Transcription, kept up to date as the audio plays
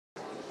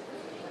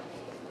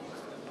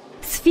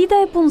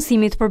Sfida e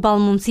punësimit përballë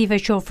mundësive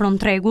që ofron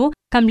tregu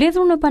ka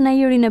mbledhur në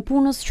Panairin e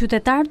punës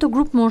qytetarë të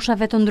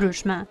grupmoshave të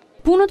ndryshme.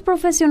 Punët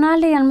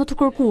profesionale janë më të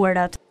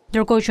kërkuarat,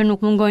 ndërkohë që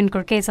nuk mungojnë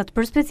kërkesat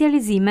për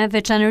specializime,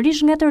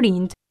 veçanërisht nga të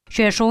rinjtë,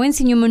 që e shohin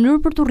si një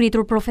mënyrë për të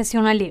rritur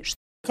profesionalisht.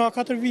 Ka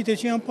 4 vite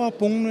që jam pa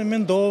punë,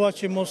 mendova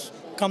që mos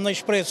kam në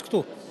shpresë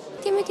këtu.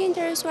 Kemi të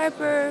interesuar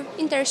për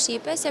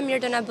internship-e, se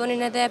mirë do na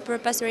bënin edhe për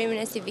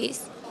pasurimin e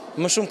CV-s.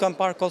 Më shumë kam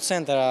parë call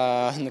center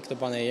në këtë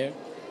Panairi.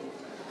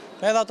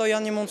 Edhe ato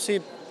janë një mundësi,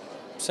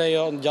 pse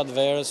jo gjatë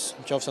verës,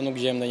 qofse nuk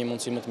gjem në një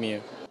mundësi më të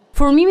mirë.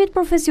 Formimit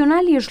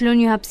profesional i është lënë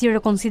një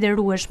hapësirë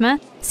konsiderueshme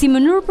si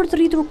mënyrë për të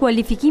rritur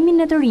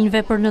kualifikimin e të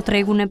rinjve për në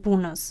tregun e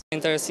punës.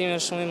 Interesimi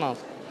është shumë i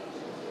madh.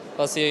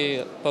 Pasi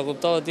po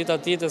kuptohet dita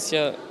ditës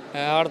që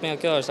e ardhmja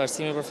kjo është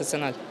arsimi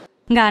profesional.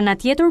 Nga ana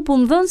tjetër,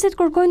 punëdhënësit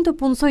kërkojnë të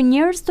punësojnë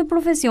njerëz të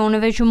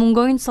profesioneve që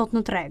mungojnë sot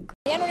në treg.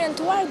 Janë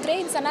orientuar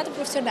drejt zanatë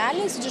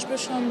profesionale, siç është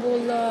për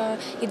shembull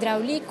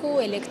hidrauliku,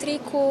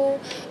 elektriku,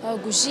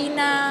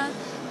 kuzhina,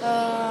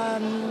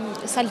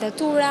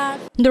 saldatura.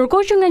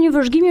 Ndërkohë që nga një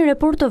vëzhgim i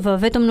Report TV,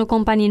 vetëm në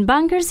kompaninë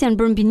Bankers janë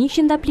bërë mbi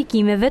 100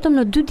 aplikime vetëm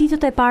në 2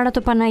 ditët e para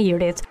të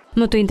Panairit.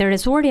 Më të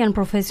interesuar janë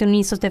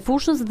profesionistët e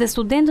fushës dhe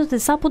studentët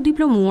e sapo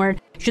diplomuar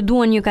që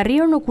duan një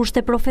karrierë në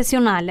kushte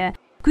profesionale.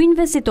 Ky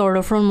investitor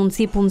ofron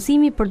mundësi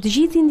punësimi për të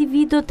gjithë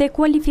individët e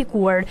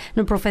kualifikuar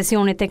në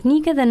profesione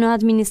teknike dhe në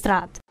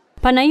administrat.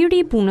 Panairi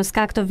i punës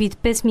ka këtë vit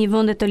 5.000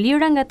 vende të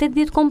lira nga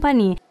 80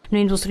 kompani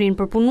në industrinë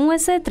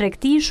përpunuese,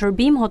 tregti,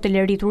 shërbim,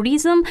 hoteleri,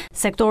 turizëm,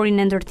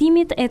 sektorin e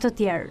ndërtimit e të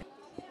tjerë.